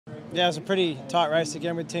Yeah, it was a pretty tight race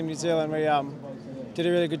again with Team New Zealand. We did a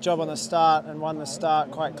really good job on the start and won the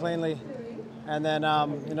start quite cleanly. And then,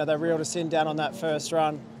 they reeled us in down on that first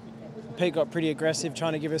run. Pete got pretty aggressive,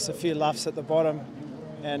 trying to give us a few luffs at the bottom.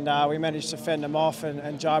 And we managed to fend them off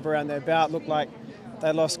and jibe around their bow. It looked like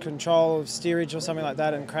they lost control of steerage or something like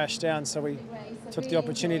that and crashed down. So we took the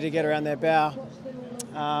opportunity to get around their bow.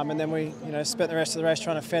 And then we, spent the rest of the race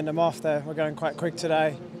trying to fend them off. They were going quite quick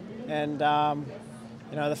today. And,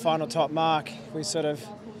 the final top mark, we sort of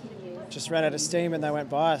just ran out of steam and they went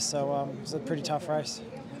by us. So it was a pretty tough race.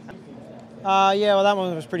 Yeah, well, that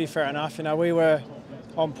one was pretty fair enough. We were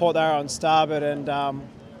on port, they were on starboard, and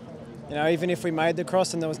even if we made the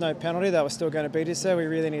cross and there was no penalty, they were still going to beat us there. We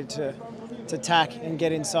really needed to tack and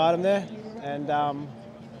get inside them there, and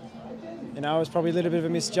it was probably a little bit of a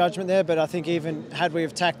misjudgment there. But I think even had we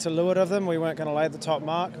have tacked to leeward of them, we weren't going to lay the top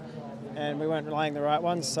mark, and we weren't laying the right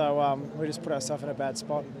ones. So we just put ourselves in a bad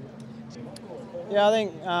spot. Yeah, I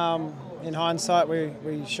think in hindsight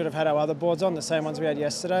we should have had our other boards on, the same ones we had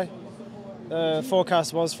yesterday. The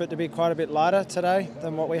forecast was for it to be quite a bit lighter today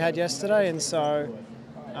than what we had yesterday, and so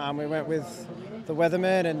we went with the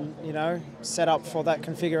weatherman and set up for that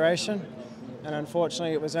configuration. And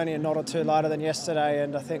unfortunately, it was only a knot or two lighter than yesterday,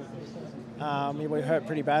 and I think we hurt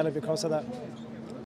pretty badly because of that.